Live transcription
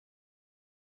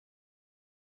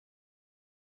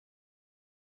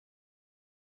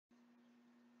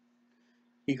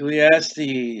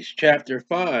Ecclesiastes chapter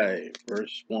 5,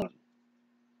 verse 1.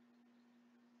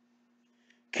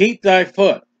 Keep thy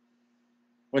foot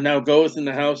when thou goest in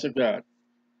the house of God,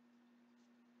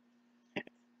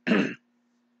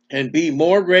 and be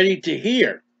more ready to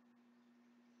hear.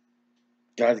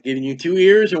 God's giving you 2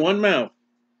 ears and 1 mouth,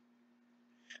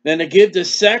 than to give the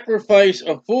sacrifice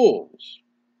of fools,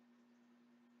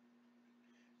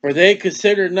 for they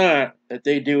consider not that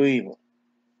they do evil.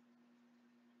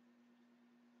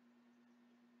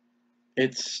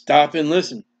 It's stop and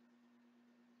listen.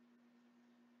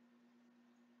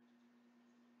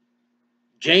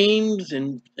 James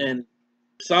and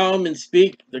Solomon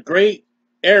speak the great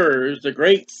errors, the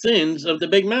great sins of the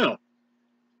big mouth.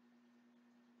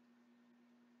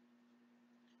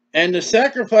 And the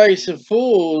sacrifice of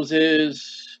fools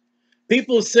is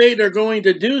people say they're going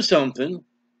to do something,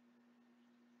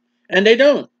 and they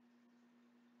don't.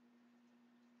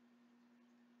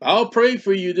 I'll pray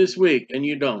for you this week, and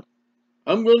you don't.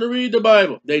 I'm going to read the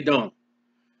Bible. They don't.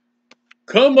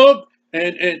 Come up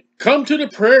and come to the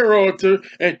prayer altar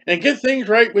and get things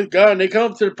right with God. And they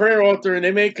come to the prayer altar and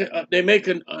they make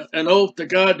an oath to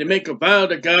God. They make a vow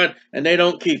to God, and they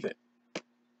don't keep it.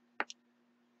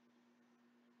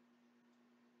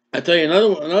 I tell you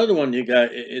another one you got.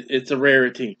 It's a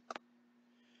rarity.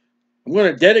 I'm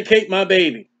going to dedicate my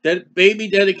baby. Baby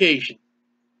dedication.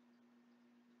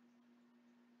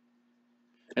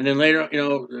 And then later,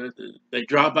 they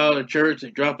drop out of church.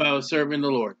 They drop out of serving the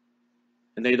Lord.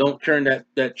 And they don't turn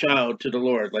that child to the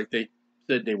Lord like they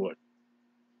said they would.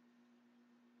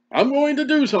 I'm going to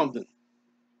do something.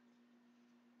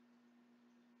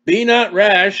 Be not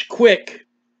rash, quick,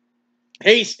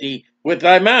 hasty with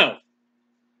thy mouth.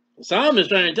 The psalm is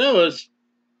trying to tell us,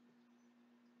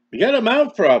 you got a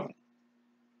mouth problem.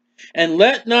 And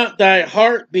let not thy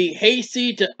heart be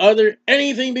hasty to utter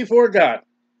anything before God.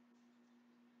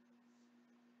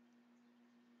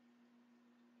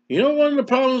 You know one of the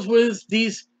problems with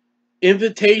these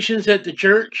invitations at the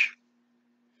church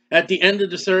at the end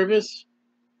of the service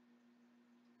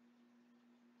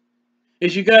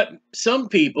is you got some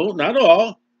people, not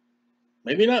all,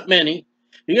 maybe not many,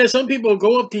 you got some people who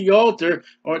go up to the altar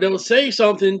or they'll say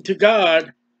something to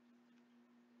God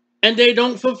and they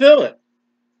don't fulfill it.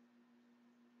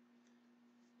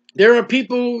 There are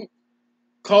people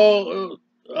called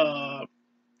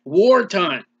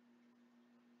wartime.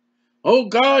 Oh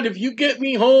God, if you get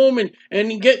me home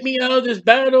and get me out of this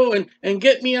battle and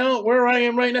get me out where I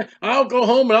am right now, I'll go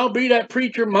home and I'll be that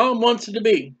preacher Mom wants to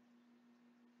be.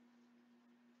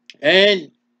 And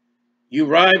you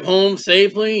arrive home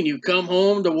safely and you come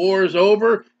home, the war is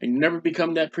over, and you never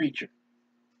become that preacher.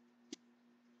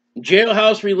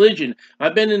 Jailhouse religion.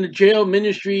 I've been in the jail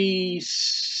ministry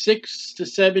 6 to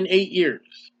 7, 8 years.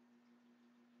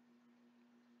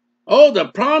 Oh, the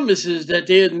promises that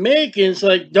they're making, it's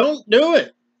like, don't do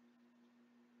it.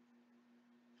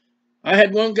 I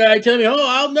had one guy tell me, oh,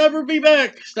 I'll never be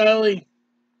back, Stanley.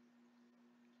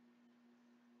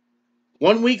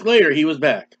 1 week later, he was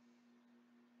back.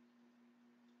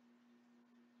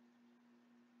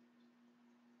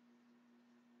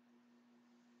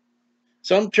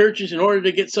 Some churches, in order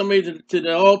to get somebody to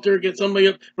the altar, get somebody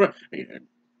up,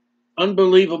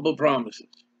 unbelievable promises.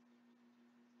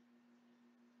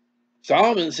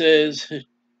 Solomon says,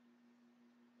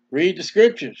 read the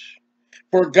scriptures.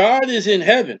 For God is in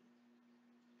heaven,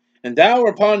 and thou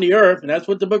art upon the earth, and that's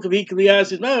what the book of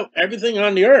Ecclesiastes is about, everything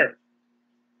on the earth.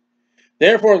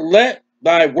 Therefore, let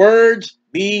thy words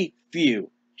be few.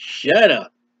 Shut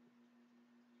up.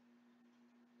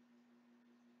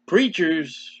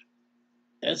 Preachers,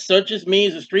 as such as me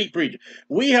as a street preacher,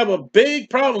 we have a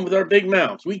big problem with our big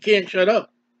mouths. We can't shut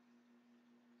up.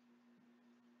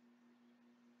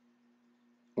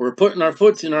 We're putting our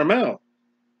foots in our mouth.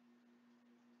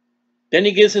 Then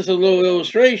he gives us a little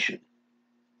illustration.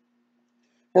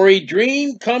 For a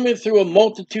dream cometh through a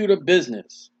multitude of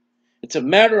business. It's a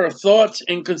matter of thoughts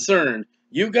and concern.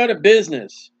 You got a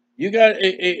business. You got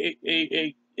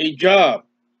a job.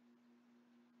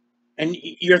 And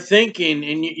you're thinking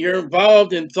and you're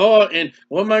involved in thought and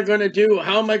what am I going to do?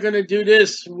 How am I going to do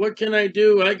this? What can I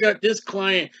do? I got this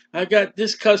client. I got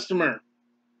this customer.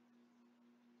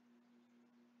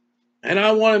 And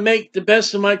I want to make the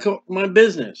best of my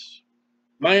business,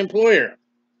 my employer.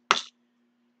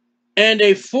 And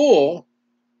a fool's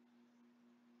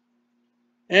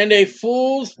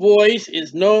voice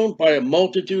is known by a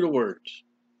multitude of words.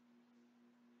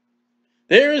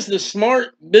 There is the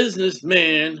smart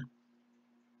businessman.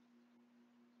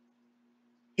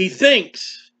 He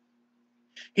thinks,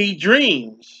 he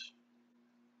dreams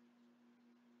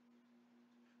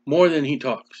more than he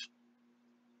talks.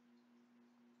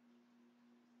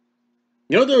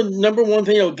 You know the number one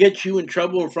thing that will get you in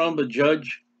trouble in front of a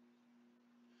judge?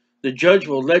 The judge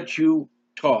will let you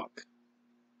talk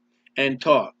and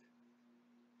talk,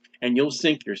 and you'll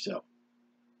sink yourself.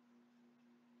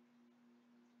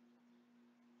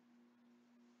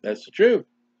 That's the truth.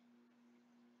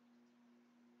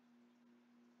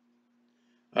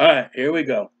 All right, here we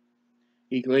go.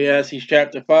 Ecclesiastes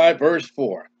chapter 5, verse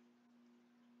 4.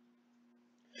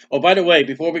 Oh, by the way,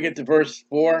 before we get to verse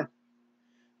 4,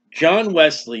 John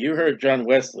Wesley, you heard John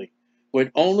Wesley, would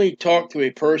only talk to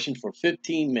a person for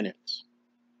 15 minutes.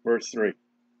 Verse 3.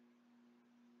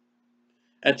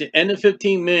 At the end of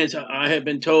 15 minutes, I have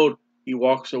been told he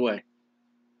walks away.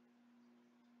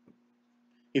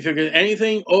 He figured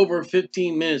anything over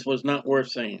 15 minutes was not worth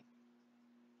saying.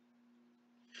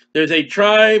 There's a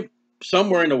tribe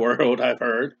somewhere in the world, I've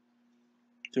heard,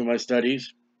 through my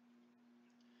studies,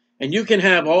 and you can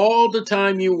have all the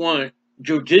time you want,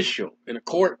 judicial, in a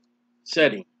court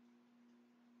setting.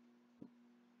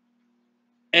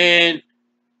 And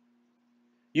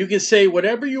you can say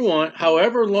whatever you want,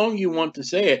 however long you want to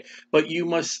say it, but you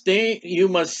must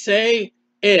say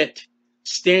it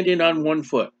standing on one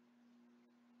foot.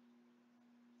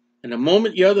 And the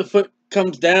moment your other foot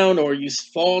comes down or you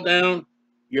fall down,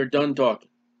 you're done talking.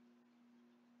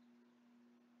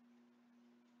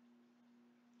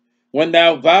 When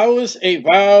thou vowest a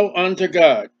vow unto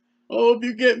God, oh, if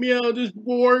you get me out of this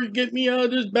war, get me out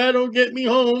of this battle, get me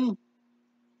home.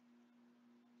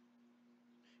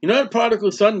 You know, the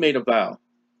prodigal son made a vow.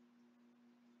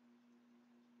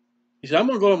 He said, I'm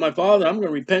going to go to my father. I'm going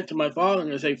to repent to my father. I'm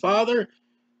going to say, Father,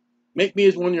 make me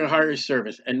as one of your highest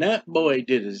servants. And that boy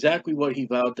did exactly what he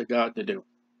vowed to God to do.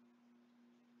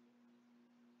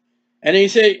 And he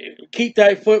said, keep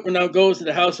thy foot when thou goest to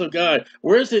the house of God.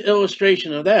 Where's the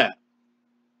illustration of that?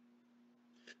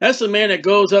 That's the man that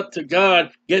goes up to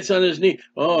God, gets on his knee.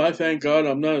 Oh, I thank God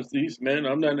I'm not a thief, man.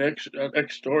 I'm not an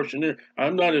extortioner.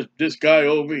 I'm not this guy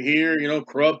over here,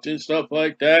 corrupt and stuff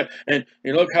like that. And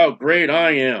look how great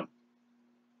I am.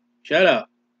 Shut up.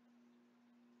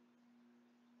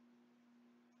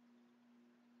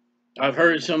 I've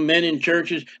heard some men in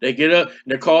churches, they get up,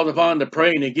 they're called upon to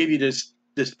pray, and they give you this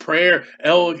prayer,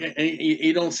 elegant, and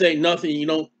you don't say nothing, you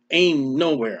don't aim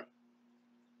nowhere.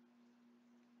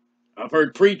 I've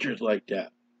heard preachers like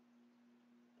that.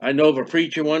 I know of a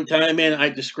preacher one time, man, I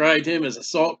described him as a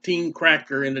saltine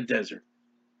cracker in the desert.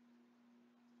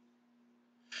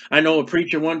 I know a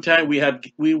preacher one time,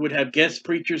 we would have guest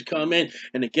preachers come in,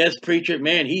 and the guest preacher,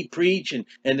 man, he'd preach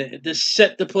and just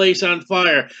set the place on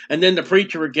fire. And then the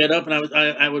preacher would get up, and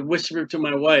I would whisper to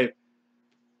my wife,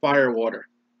 fire water.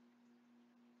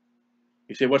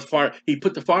 You say, what's fire? He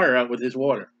put the fire out with his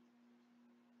water.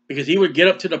 Because he would get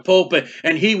up to the pulpit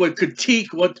and he would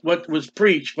critique what was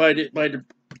preached by the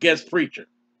guest preacher.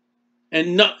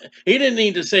 And he didn't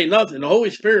need to say nothing. The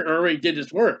Holy Spirit already did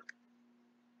his work.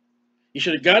 He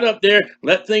should have got up there,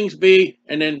 let things be,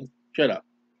 and then shut up.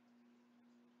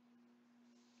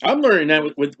 I'm learning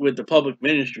that with the public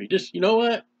ministry. Just, you know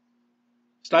what?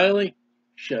 Styling,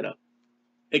 shut up.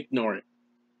 Ignore it.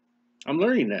 I'm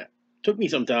learning that. Took me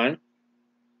some time.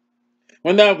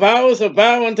 When thou vowest a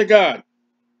vow unto God,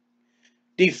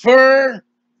 defer,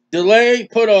 delay,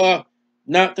 put off,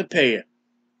 not to pay it.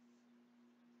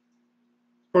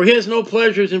 For he has no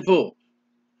pleasures in fools.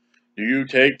 Do you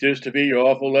take this to be your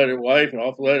awful-letter wife and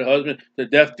awful-letter husband, to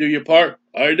death do you part?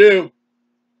 I do.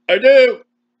 I do.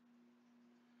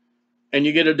 And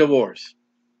you get a divorce.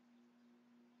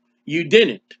 You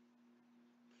didn't.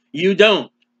 You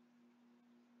don't.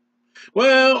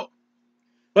 Well,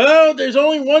 there's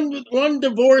only one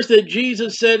divorce that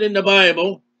Jesus said in the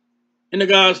Bible, in the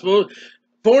Gospel,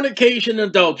 fornication and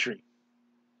adultery.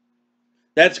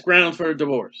 That's grounds for a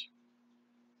divorce.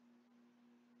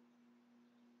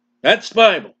 That's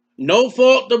Bible. No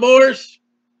fault divorce.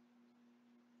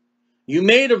 You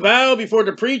made a vow before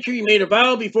the preacher, you made a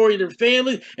vow before your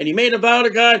family, and you made a vow to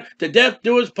God, to death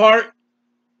do us part.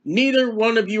 Neither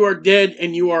one of you are dead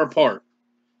and you are apart.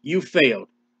 You failed.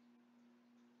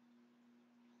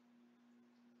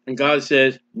 And God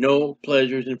says, no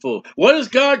pleasures in fools. What does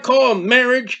God call a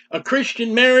marriage, a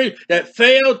Christian marriage that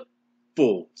failed?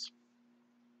 Fools.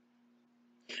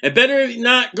 And better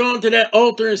not go to that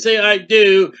altar and say, I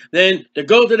do, than to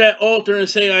go to that altar and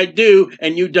say, I do,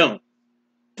 and you don't.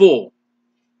 Fool.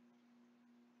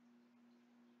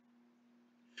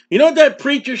 You know what that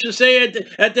preacher should say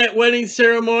at that wedding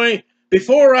ceremony?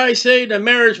 Before I say the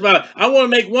marriage vow, I want to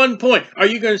make one point. Are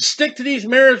you going to stick to these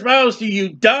marriage vows till you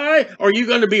die, or are you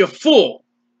going to be a fool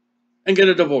and get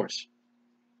a divorce?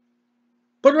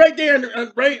 Put it right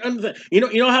there, right under the, you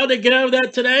know how they get out of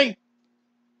that today?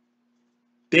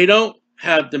 They don't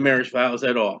have the marriage vows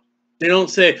at all. They don't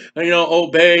say,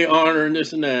 obey, honor, and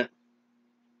this and that.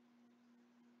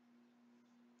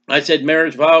 I said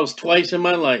marriage vows twice in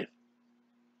my life.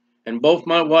 And both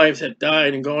my wives have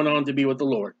died and gone on to be with the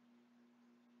Lord.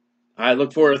 I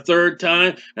look for a third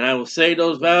time, and I will say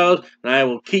those vows, and I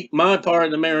will keep my part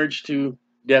of the marriage to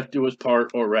death do us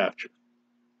part or rapture.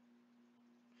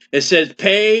 It says,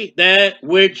 pay that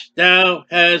which thou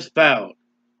hast vowed.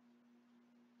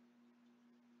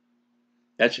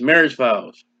 That's marriage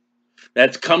vows.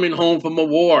 That's coming home from a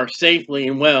war safely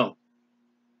and well.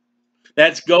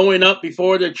 That's going up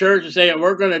before the church and saying,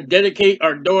 we're going to dedicate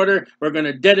our daughter, we're going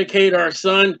to dedicate our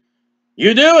son.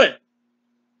 You do it.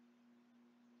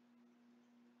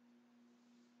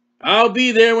 I'll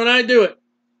be there when I do it.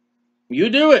 You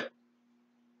do it.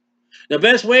 The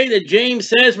best way that James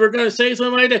says we're going to say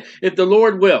something like that, if the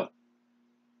Lord will.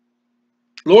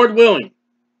 Lord willing.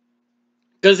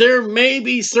 Because there may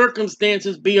be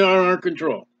circumstances beyond our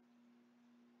control.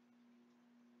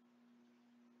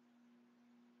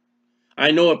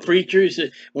 I know a preacher,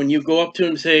 when you go up to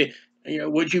him and say,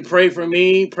 would you pray for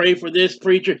me? Pray for this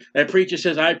preacher. That preacher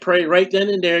says, I pray right then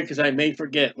and there because I may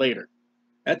forget later.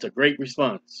 That's a great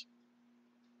response.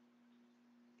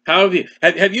 How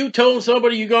have you told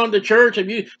somebody you gone to church? Have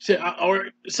you said, or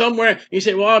somewhere, you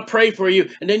say, well, I'll pray for you,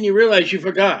 and then you realize you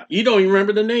forgot. You don't even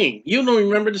remember the name. You don't even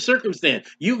remember the circumstance.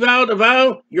 You vowed a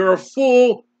vow, you're a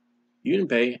fool. You didn't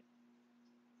pay it.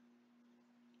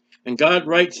 And God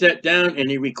writes that down and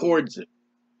he records it.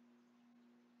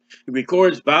 He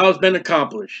records vows been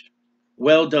accomplished.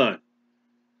 Well done.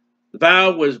 The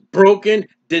vow was broken,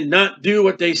 did not do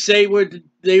what they say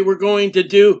they were going to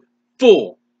do.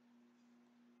 Fool.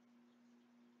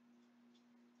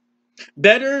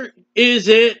 Better is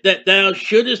it that thou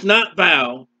shouldest not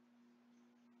vow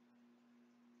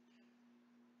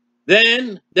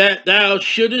than that thou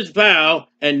shouldest vow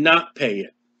and not pay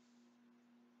it.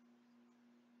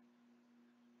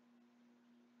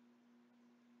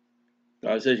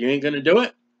 God says, you ain't going to do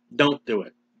it? Don't do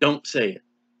it. Don't say it.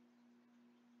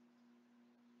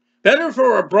 Better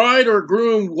for a bride or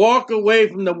groom walk away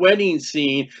from the wedding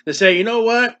scene to say, you know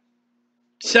what?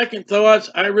 Second thoughts,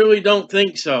 I really don't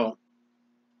think so.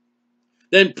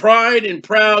 Then pride and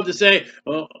proud to say,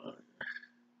 well,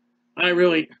 all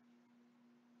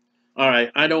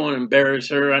right, I don't want to embarrass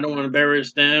her. I don't want to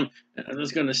embarrass them. I'm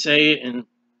just going to say it and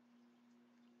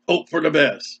hope for the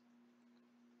best.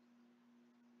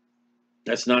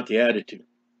 That's not the attitude.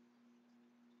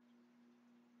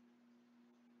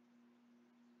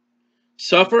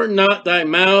 Suffer not thy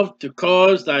mouth to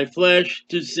cause thy flesh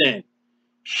to sin.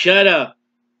 Shut up.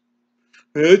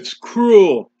 It's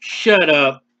cruel. Shut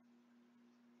up.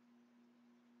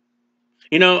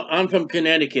 I'm from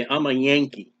Connecticut. I'm a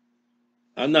Yankee.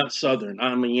 I'm not Southern.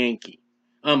 I'm a Yankee.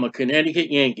 I'm a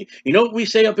Connecticut Yankee. You know what we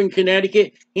say up in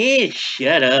Connecticut?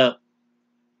 Shut up.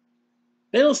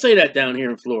 They don't say that down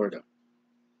here in Florida.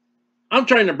 I'm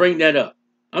trying to bring that up.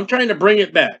 I'm trying to bring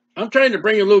it back. I'm trying to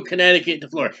bring a little Connecticut to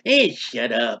Florida.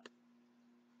 Shut up.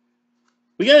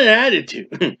 We got an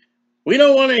attitude. We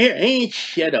don't want to hear,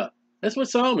 shut up. That's what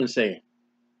Solomon's saying.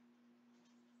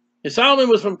 If Solomon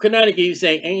was from Connecticut, he'd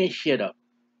say, shut up.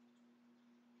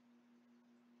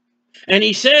 And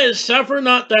he says, suffer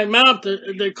not thy mouth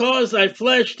to cause thy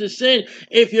flesh to sin.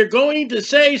 If you're going to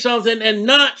say something and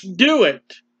not do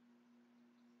it,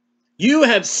 you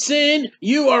have sinned,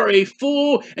 you are a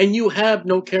fool, and you have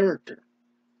no character.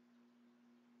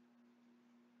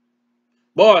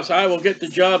 Boss, I will get the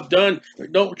job done.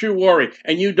 Don't you worry.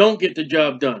 And you don't get the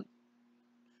job done.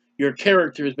 Your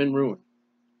character has been ruined.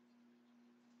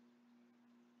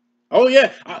 Oh,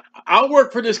 yeah, I'll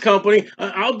work for this company.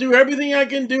 I'll do everything I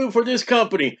can do for this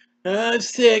company. I'm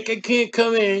sick. I can't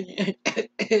come in.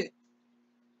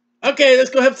 Okay,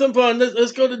 let's go have some fun.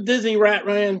 Let's go to Disney,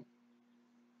 Ratman.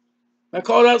 I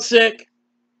called out sick.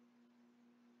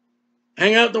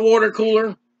 Hang out the water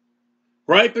cooler.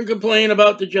 Gripe and complain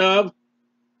about the job.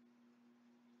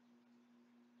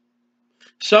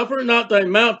 Suffer not thy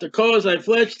mouth to cause thy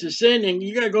flesh to sin. And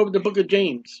you got to go to the book of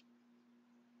James.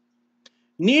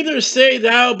 Neither say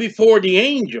thou before the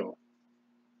angel,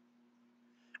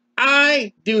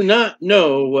 I do not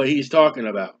know what he's talking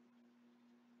about.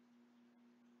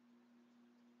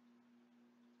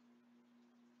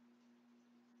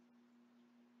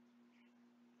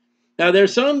 Now,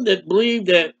 there's some that believe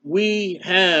that we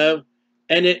have,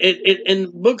 and it in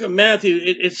the book of Matthew,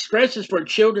 it stresses for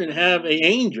children to have an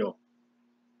angel.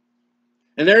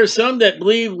 And there are some that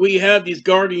believe we have these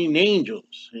guardian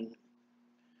angels. And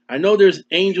I know there's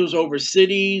angels over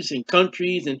cities and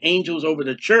countries and angels over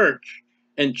the church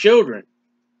and children.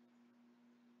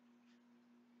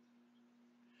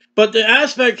 But the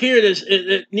aspect here is,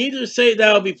 neither say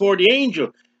thou before the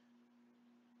angel.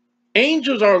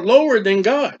 Angels are lower than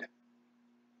God.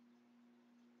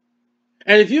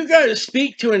 And if you got to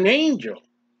speak to an angel,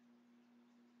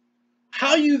 how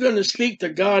are you going to speak to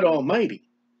God Almighty?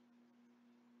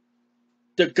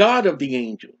 The God of the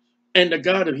angels and the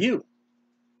God of you.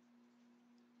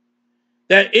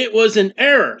 That it was an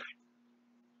error.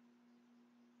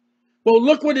 Well,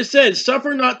 look what it says.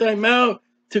 Suffer not thy mouth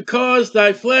to cause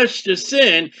thy flesh to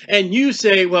sin. And you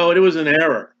say, well, it was an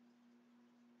error.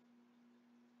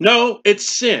 No, it's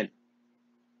sin.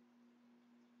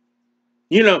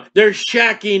 You know, they're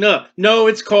shacking up. No,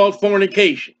 it's called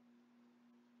fornication.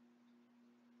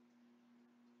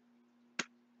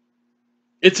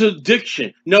 It's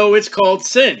addiction. No, it's called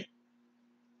sin.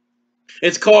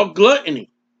 It's called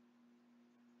gluttony.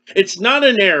 It's not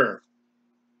an error.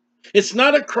 It's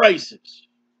not a crisis.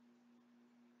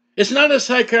 It's not a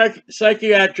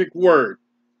psychiatric word.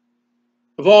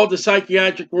 Of all the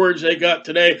psychiatric words they got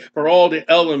today for all the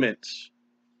elements.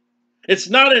 It's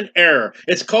not an error.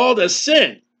 It's called a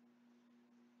sin.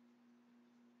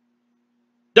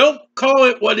 Don't call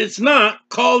it what it's not.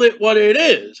 Call it what it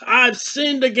is. I've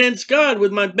sinned against God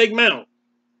with my big mouth.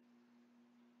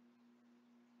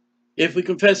 If we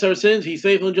confess our sins, he's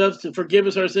faithful and just to forgive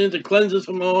us our sins and cleanse us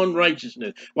from all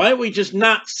unrighteousness. Why don't we just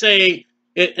not say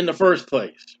it in the first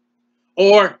place?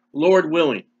 Or, Lord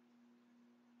willing.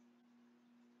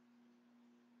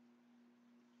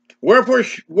 Wherefore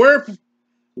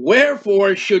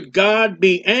should God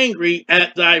be angry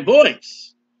at thy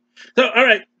voice? So, all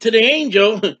right, to the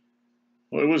angel,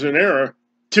 well, it was an error.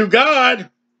 To God,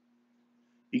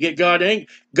 you get God angry.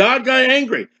 God got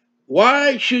angry.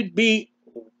 Why should be,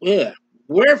 yeah.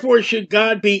 Wherefore should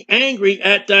God be angry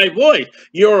at thy voice?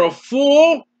 You're a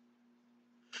fool.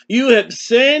 You have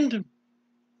sinned.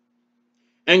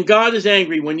 And God is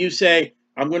angry when you say,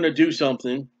 I'm going to do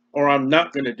something, or I'm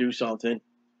not going to do something,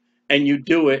 and you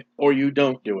do it, or you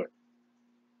don't do it.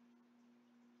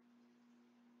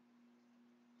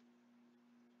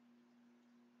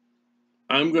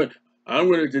 I'm going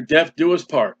to death do us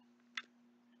part,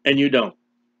 and you don't.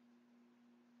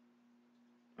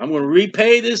 I'm going to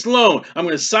repay this loan. I'm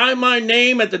going to sign my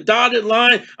name at the dotted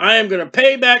line. I am going to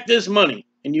pay back this money,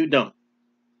 and you don't.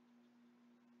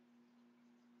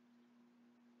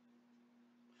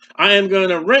 I am going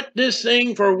to rent this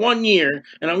thing for 1 year,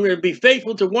 and I'm going to be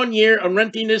faithful to 1 year. I'm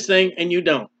renting this thing, and you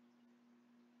don't.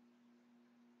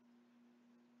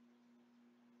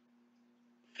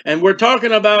 And we're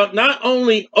talking about not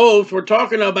only oaths, we're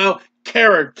talking about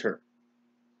character.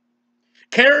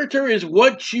 Character is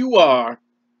what you are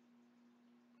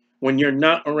when you're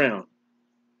not around.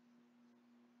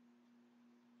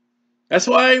 That's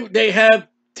why they have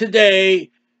today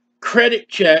credit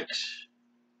checks.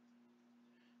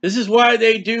 This is why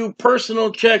they do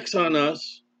personal checks on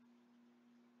us.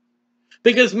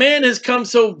 Because man has come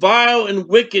so vile and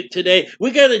wicked today, we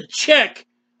got to check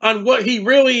on what he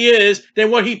really is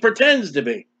than what he pretends to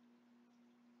be.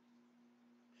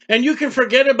 And you can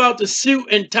forget about the suit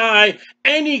and tie.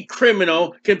 Any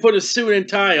criminal can put a suit and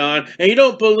tie on. And you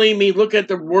don't believe me, look at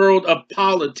the world of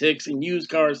politics and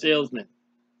used car salesmen.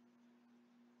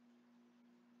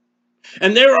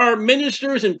 And there are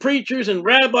ministers and preachers and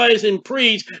rabbis and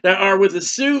priests that are with a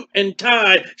suit and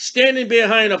tie standing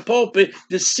behind a pulpit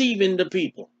deceiving the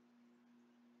people.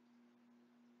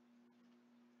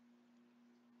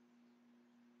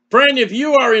 Friend, if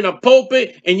you are in a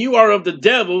pulpit and you are of the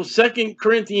devil, 2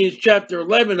 Corinthians chapter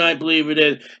 11, I believe it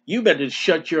is, you better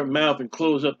shut your mouth and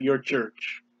close up your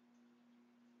church.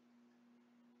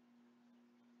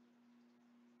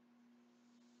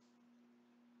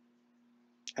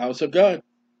 House of God.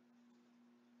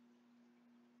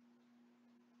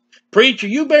 Preacher,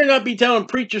 you better not be telling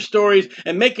preacher stories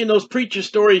and making those preacher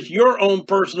stories your own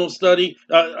personal study,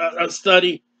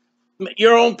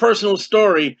 your own personal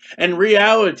story and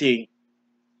reality.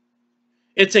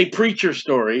 It's a preacher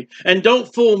story. And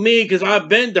don't fool me because I've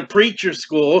been to preacher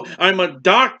school. I'm a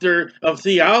doctor of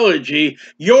theology.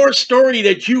 Your story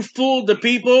that you fooled the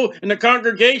people in the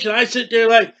congregation, I sit there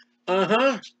like,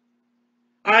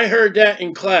 I heard that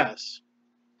in class.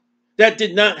 That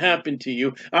did not happen to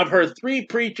you. I've heard 3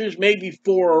 preachers, maybe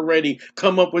 4 already,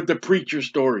 come up with the preacher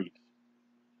story.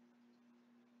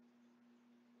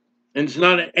 And it's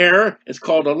not an error, it's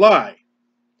called a lie.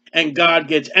 And God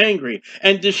gets angry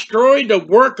and destroy the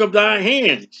work of thy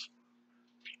hands.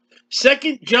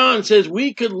 2 John says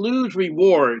we could lose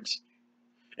rewards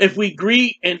if we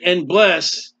greet and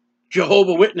bless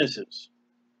Jehovah's Witnesses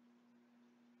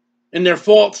and their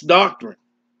false doctrine.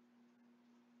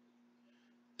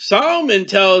 Solomon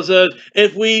tells us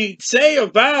if we say a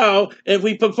vow, if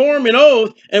we perform an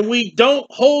oath, and we don't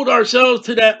hold ourselves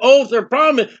to that oath or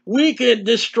promise, we can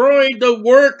destroy the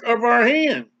work of our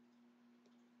hand.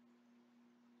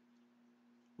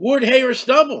 Wood, hay, or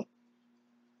stubble.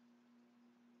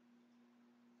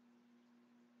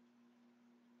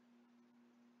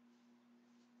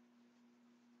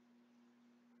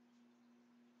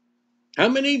 How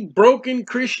many broken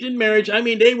Christian marriages? I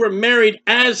mean, they were married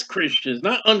as Christians,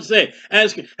 not unsaved.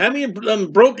 How many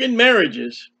broken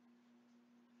marriages?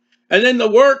 And then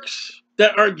the works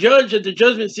that are judged at the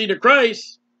judgment seat of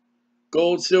Christ,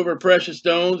 gold, silver, precious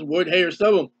stones, wood, hay, or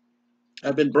stubble,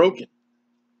 have been broken.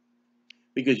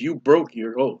 Because you broke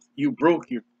your oath. You broke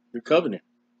your covenant.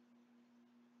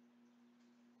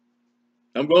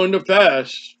 I'm going to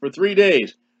fast for 3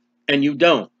 days. And you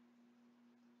don't.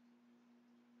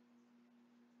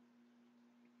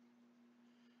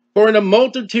 For in a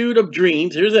multitude of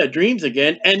dreams, here's that, dreams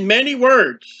again, and many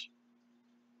words,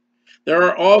 there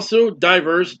are also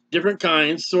diverse, different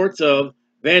kinds, sorts of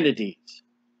vanities.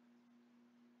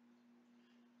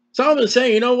 Solomon's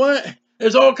saying, you know what?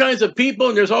 There's all kinds of people,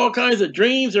 and there's all kinds of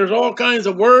dreams, there's all kinds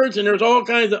of words, and there's all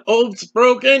kinds of oaths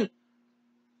broken.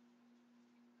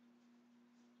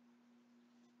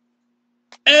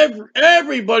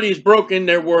 Everybody's broken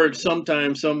their words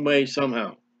sometime, some way,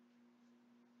 somehow.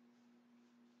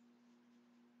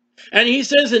 And he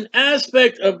says an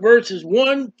aspect of verses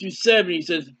 1 to 7, he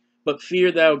says, but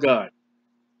fear thou God.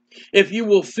 If you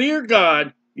will fear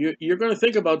God, you're going to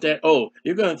think about that oath.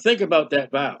 You're going to think about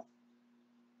that vow.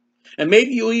 And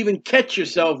maybe you'll even catch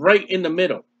yourself right in the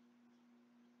middle.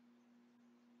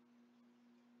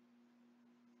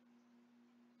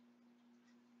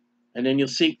 And then you'll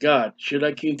seek God. Should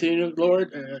I continue,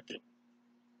 Lord? Okay.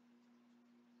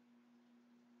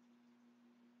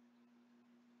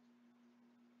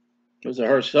 Those are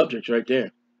hard subjects right there.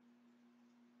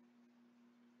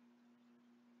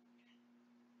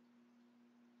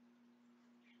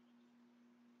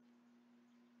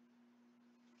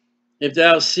 If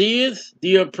thou seest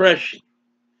the oppression,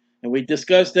 and we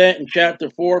discussed that in chapter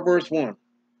 4, verse 1.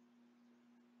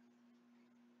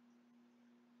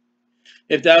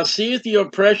 If thou seest the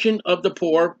oppression of the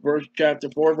poor, chapter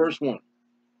 4, verse 1.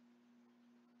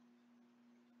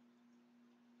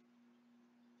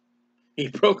 He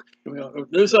broke,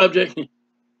 new subject.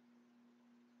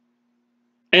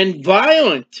 And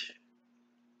violent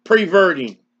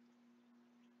perverting.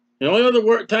 The only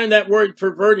other time that word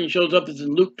perverting shows up is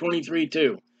in Luke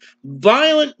 23:2.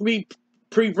 Violent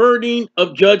perverting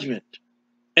of judgment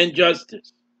and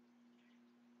justice.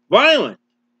 Violent.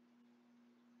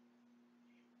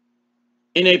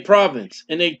 In a province,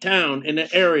 in a town, in an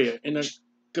area, in a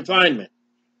confinement.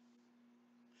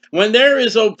 When there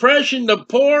is oppression, the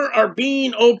poor are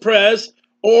being oppressed,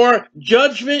 or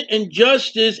judgment and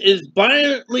justice is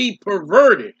violently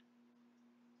perverted.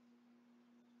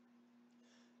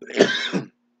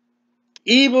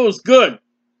 Evil is good,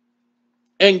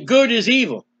 and good is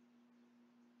evil.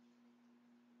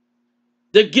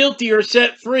 The guilty are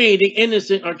set free, the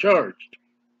innocent are charged.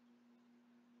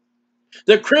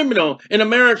 The criminal in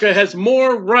America has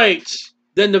more rights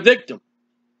than the victim.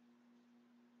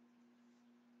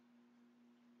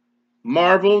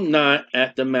 Marvel not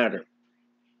at the matter.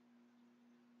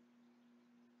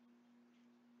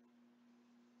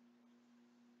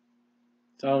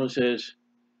 Solomon says,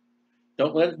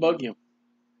 don't let it bug you.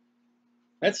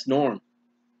 That's norm.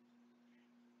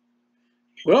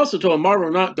 We also told him,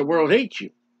 marvel not, the world hates you.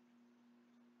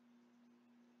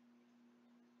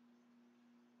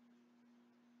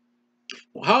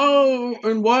 How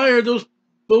and why are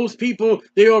those people,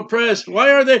 they are oppressed?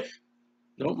 Why are they?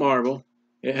 Don't marvel.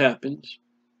 It happens.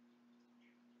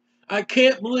 I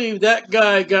can't believe that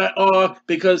guy got off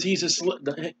because he's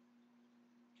a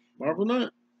marvel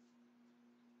not.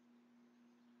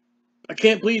 I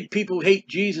can't believe people hate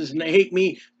Jesus and they hate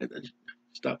me.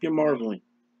 Stop your marveling.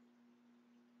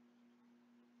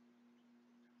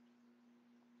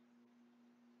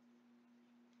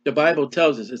 The Bible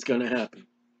tells us it's going to happen.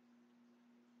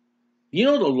 You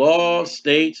know the law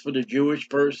states for the Jewish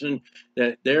person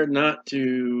that they're not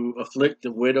to afflict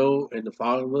the widow and the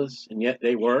fatherless, and yet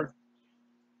they were.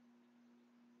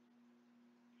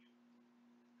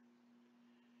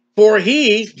 For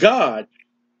he, God,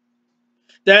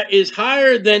 that is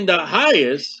higher than the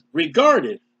highest,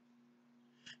 regarded.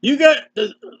 You got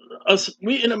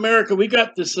we in America, we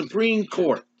got the Supreme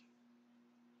Court.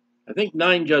 I think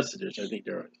 9 justices, I think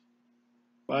there are.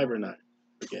 5 or 9,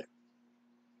 forget.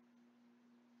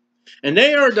 And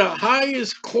they are the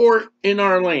highest court in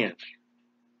our land.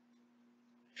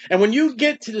 And when you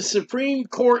get to the Supreme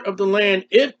Court of the land,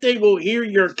 if they will hear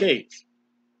your case,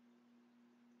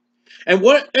 and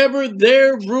whatever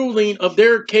their ruling of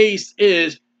their case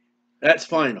is, that's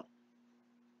final.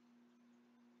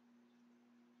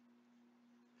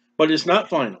 But it's not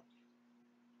final.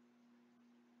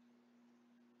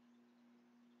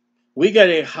 We got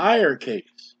a higher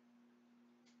case.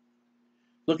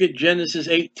 Look at Genesis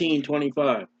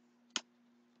 18:25.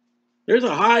 There's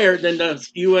a higher than the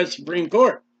U.S. Supreme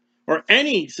Court or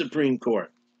any Supreme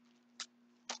Court.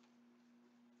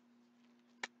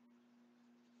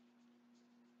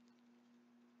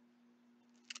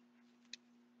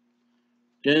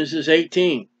 Genesis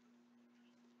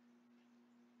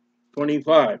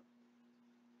 18:25.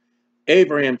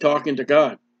 Abraham talking to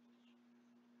God.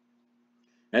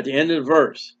 At the end of the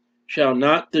verse, shall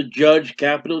not the judge,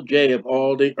 capital J, of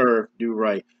all the earth do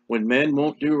right? When men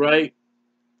won't do right,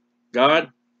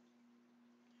 God,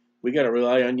 we got to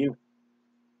rely on you.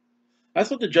 That's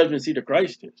what the judgment seat of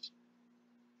Christ is.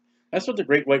 That's what the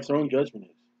great white throne judgment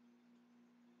is.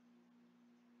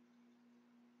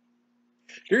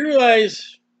 Do you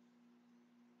realize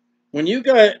when you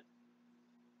got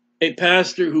a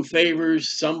pastor who favors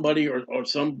somebody or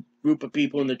some group of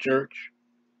people in the church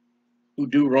who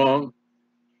do wrong,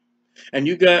 and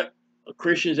you got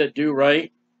Christians that do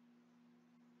right,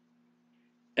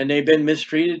 and they've been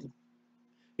mistreated,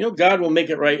 you know God will make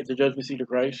it right at the judgment seat of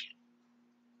Christ.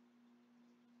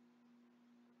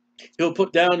 He'll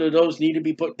put down to those who need to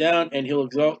be put down, and he'll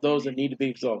exalt those that need to be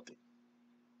exalted.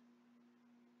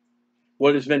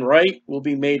 What has been right will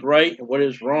be made right, and what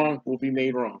is wrong will be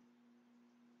made wrong.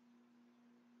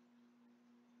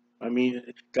 I mean,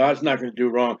 God's not going to do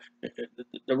wrong.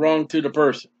 The wrong to the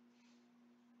person.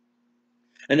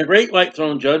 And the great white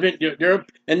throne judgment,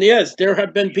 and yes, there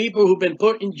have been people who've been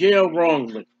put in jail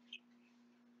wrongly.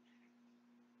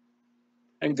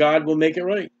 And God will make it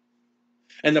right.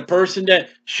 And the person that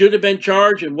should have been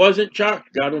charged and wasn't charged,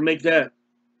 God will make that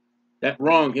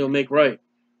wrong, he'll make right.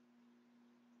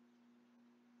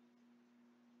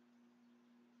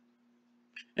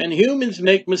 And humans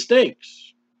make mistakes.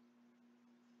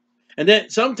 And then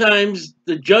sometimes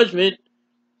the judgment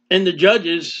and the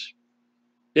judges,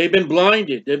 they've been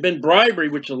blinded. They've been bribery,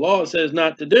 which the law says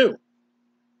not to do.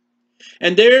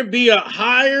 And there be a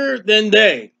higher than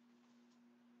they,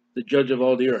 the judge of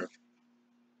all the earth.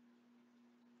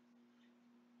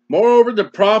 Moreover, the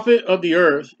profit of the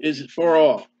earth is for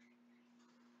all.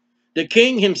 The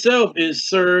king himself is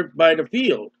served by the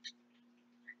field.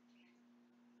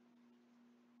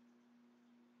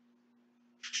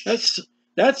 That's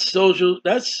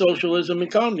socialism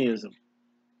and communism.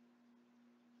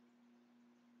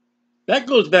 That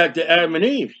goes back to Adam and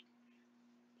Eve.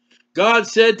 God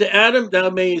said to Adam,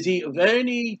 thou mayest eat of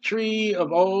any tree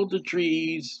of all the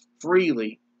trees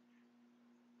freely,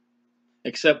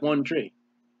 except one tree.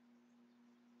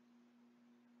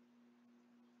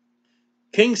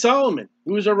 King Solomon,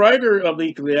 who is a writer of the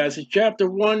Ecclesiastes, chapter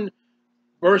 1,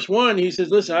 verse 1, he says,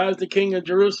 listen, I was the king of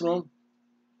Jerusalem.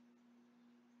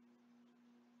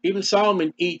 Even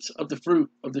Solomon eats of the fruit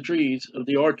of the trees, of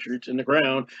the orchards in the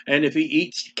ground. And if he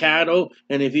eats cattle,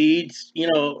 and if he eats,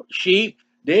 sheep,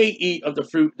 they eat of the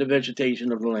fruit, the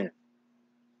vegetation of the land.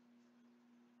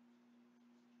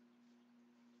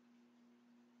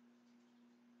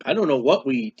 I don't know what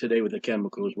we eat today with the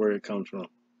chemicals, where it comes from.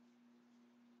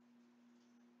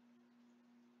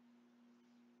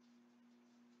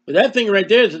 But that thing right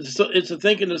there, it's a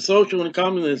thinking of social and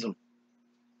communism.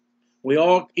 We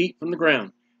all eat from the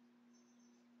ground.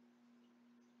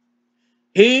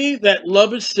 He that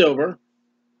loveth silver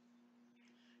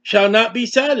shall not be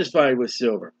satisfied with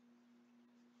silver.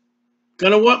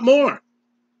 Gonna want more.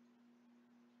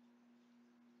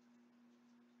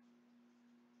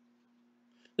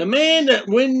 The man that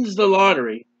wins the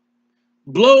lottery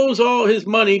blows all his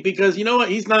money because, you know what?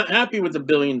 He's not happy with $1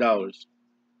 billion.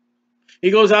 He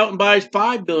goes out and buys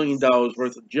 $5 billion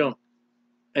worth of junk.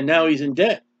 And now he's in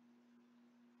debt.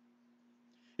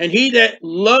 And he that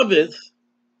loveth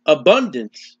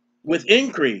abundance with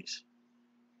increase.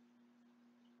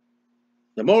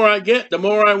 The more I get, the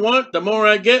more I want. The more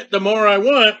I get, the more I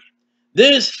want.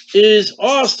 This is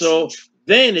also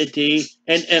vanity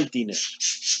and emptiness.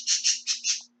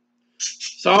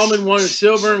 Solomon wanted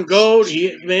silver and gold.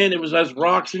 It was as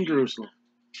rocks in Jerusalem.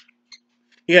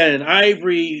 He had an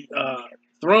ivory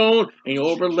throne, and he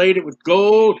overlaid it with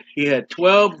gold. He had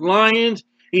 12 lions.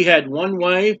 He had one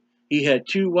wife. He had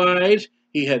 2 wives.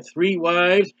 He had 3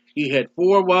 wives. He had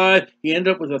 4 wives. He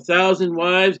ended up with 1,000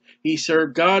 wives. He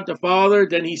served God the Father.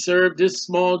 Then he served this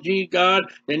small g God.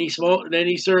 Then he served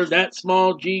that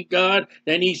small g God.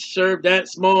 Then he served that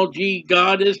small g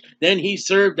goddess. Then he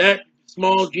served that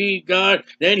small g God.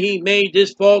 Then he made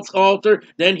this false altar.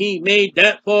 Then he made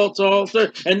that false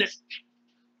altar. And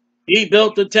he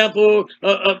built the temple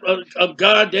of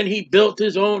God. Then he built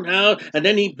his own house. And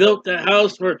then he built the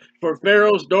house for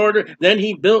Pharaoh's daughter. Then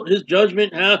he built his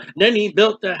judgment house. Then he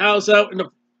built the house out in the...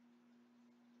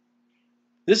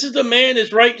 This is the man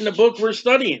that's writing the book we're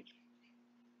studying.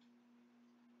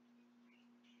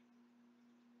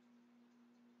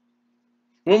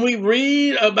 When we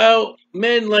read about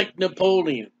men like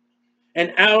Napoleon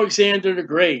and Alexander the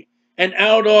Great and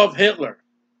Adolf Hitler,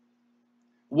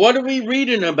 what are we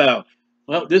reading about?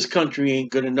 Well, this country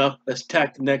ain't good enough. Let's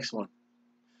attack the next one.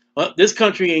 Well, this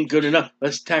country ain't good enough.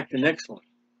 Let's attack the next one.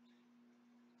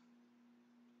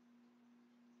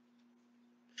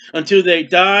 Until they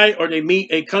die or they meet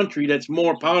a country that's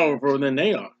more powerful than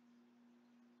they are.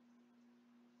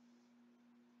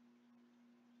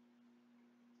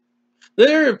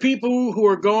 There are people who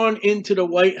are gone into the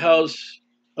White House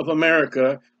of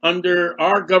America under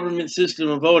our government system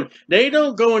of voting. They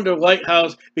don't go into the White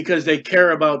House because they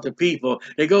care about the people.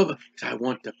 They go because I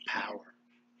want the power.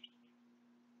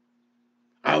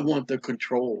 I want the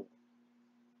control.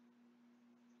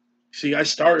 See, I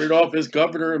started off as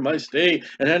governor in my state,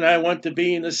 and then I went to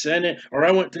be in the Senate, or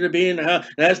I went to be in the House.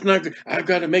 That's not good. I've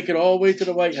got to make it all the way to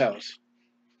the White House.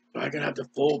 I can have the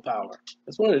full power.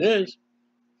 That's what it is.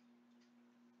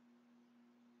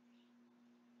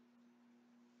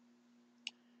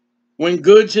 When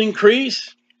goods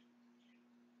increase,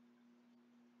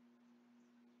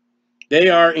 they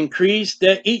are increased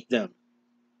that eat them.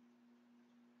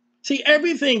 See,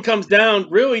 everything comes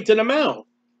down really to the mouth.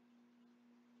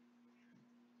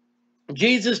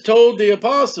 Jesus told the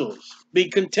apostles, be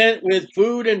content with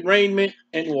food and raiment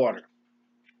and water.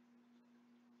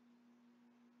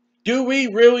 Do we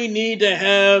really need to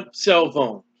have cell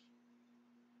phones?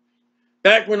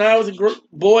 Back when I was a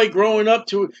boy growing up,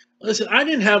 listen, I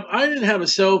didn't have a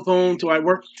cell phone till I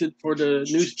worked for the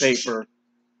newspaper,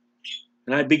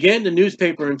 and I began the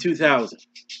newspaper in 2000.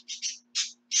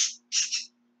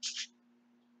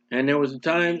 And there was a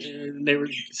time they were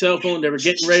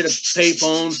getting ready to pay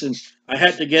phones, and I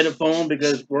had to get a phone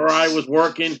because where I was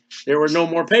working, there were no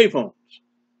more pay phones.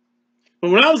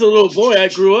 But when I was a little boy, I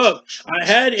grew up, I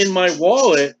had in my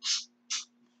wallet,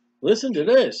 listen to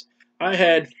this, I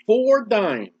had 4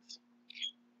 dimes.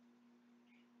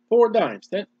 4 dimes,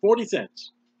 40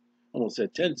 cents. Almost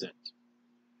said 10 cents.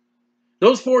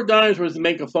 Those 4 dimes was to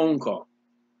make a phone call.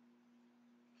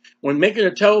 When making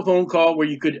a telephone call where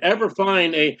you could ever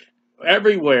find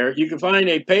everywhere, you could find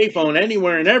a payphone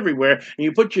anywhere and everywhere, and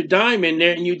you put your dime in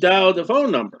there and you dial the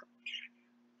phone number.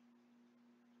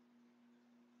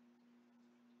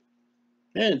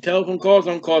 And telephone calls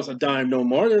don't cost a dime no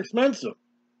more. They're expensive.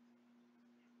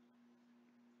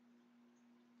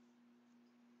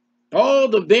 All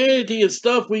the vanity of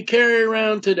stuff we carry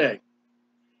around today.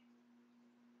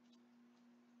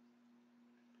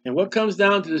 And what comes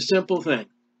down to the simple thing.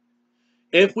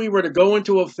 If we were to go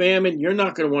into a famine, you're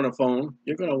not going to want a phone.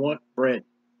 You're going to want bread.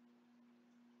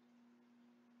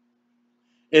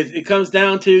 If it comes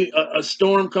down to a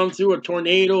storm comes through, a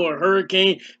tornado, or a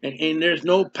hurricane, and there's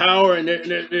no power and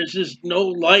there's just no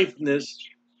lifeness,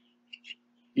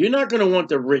 you're not going to want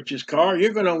the richest car.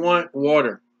 You're going to want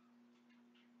water.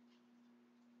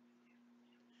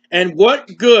 And what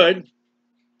good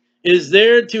is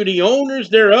there to the owners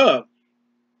thereof,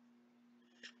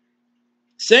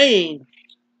 saying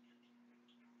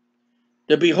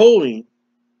the beholding,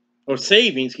 or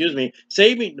saving,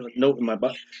 note in my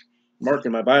mark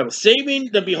in my Bible, saving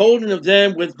the beholding of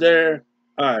them with their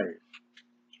eyes.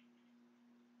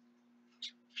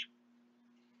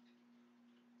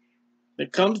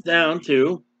 It comes down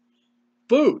to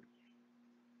food.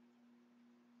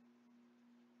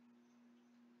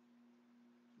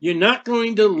 You're not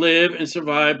going to live and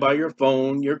survive by your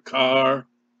phone, your car,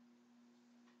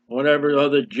 whatever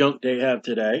other junk they have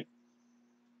today.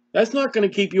 That's not going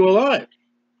to keep you alive.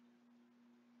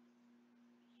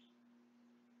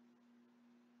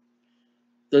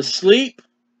 The sleep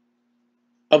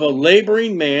of a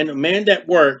laboring man, a man that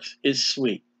works, is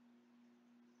sweet.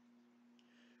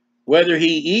 Whether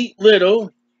he eat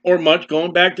little or much,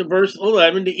 going back to verse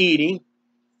 11, to eating,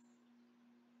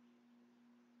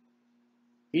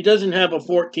 he doesn't have a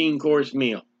 14-course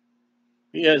meal.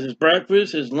 He has his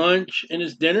breakfast, his lunch, and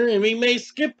his dinner, and he may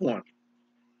skip one.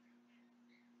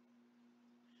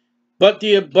 But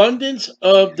the abundance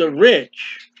of the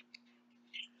rich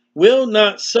will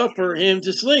not suffer him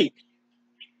to sleep.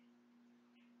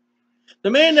 The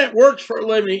man that works for a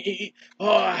living,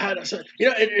 I had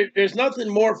there's nothing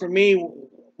more for me.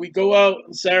 We go out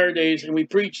on Saturdays and we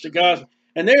preach the gospel,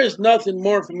 and there's nothing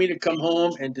more for me to come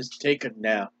home and just take a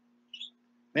nap.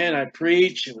 Man, I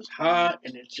preached, it was hot,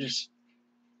 and it's just,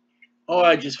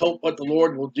 I just hope what the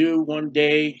Lord will do one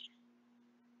day,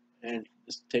 and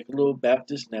just take a little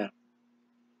Baptist nap.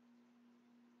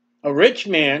 A rich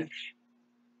man,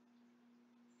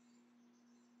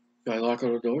 do I lock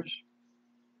all the doors?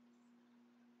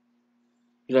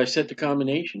 Did I set the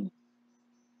combination?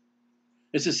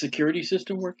 Is the security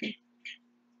system working?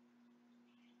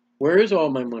 Where is all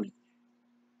my money?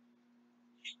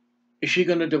 Is she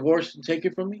going to divorce and take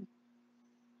it from me?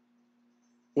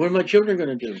 What are my children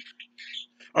going to do?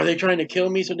 Are they trying to kill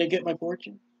me so they get my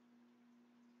fortune?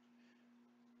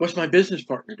 What's my business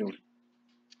partner doing?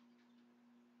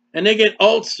 And they get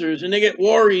ulcers, and they get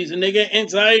worries, and they get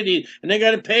anxiety, and they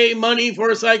got to pay money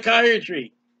for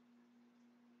psychiatry.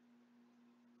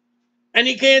 And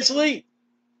he can't sleep.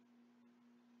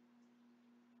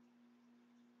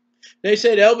 They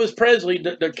said Elvis Presley,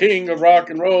 the king of rock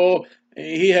and roll,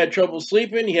 he had trouble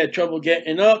sleeping, he had trouble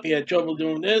getting up, he had trouble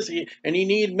doing this, and he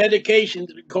needed medication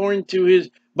according to his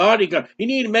bodyguard. He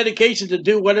needed medication to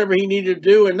do whatever he needed to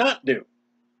do and not do.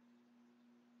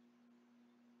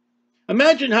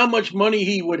 Imagine how much money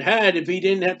he would have had if he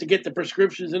didn't have to get the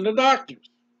prescriptions and the doctors.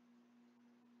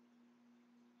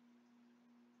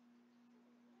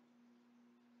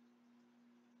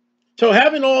 So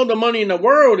having all the money in the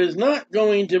world is not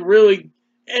going to really,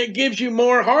 it gives you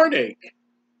more heartache.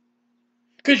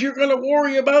 Because you're going to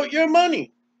worry about your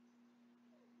money.